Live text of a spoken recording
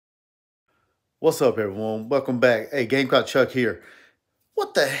What's up, everyone? Welcome back. Hey, Gamecock Chuck here.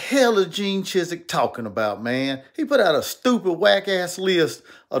 What the hell is Gene Chizik talking about, man? He put out a stupid, whack-ass list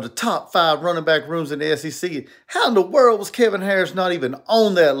of the top 5 running back rooms in the SEC. How in the world was Kevin Harris not even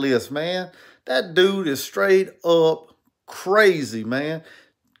on that list, man? That dude is straight up crazy, man.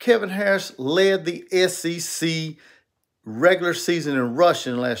 Kevin Harris led the SEC regular season in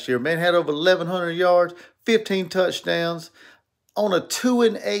rushing last year. Man, had over 1,100 yards, 15 touchdowns on a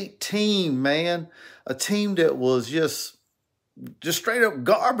 2-8 team, man. A team that was just straight up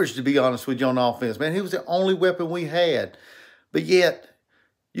garbage, to be honest with you, on offense, man. He was the only weapon we had. But yet,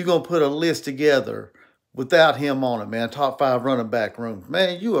 you're going to put a list together without him on it, man. Top 5 running back room.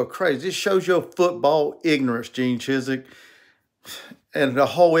 Man, you are crazy. This shows your football ignorance, Gene Chizik, and the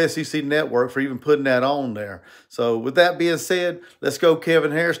whole SEC network for even putting that on there. So with that being said, let's go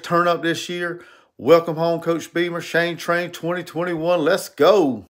Kevin Harris. Turn up this year. Welcome home, Coach Beamer. Shane Train 2021. Let's go.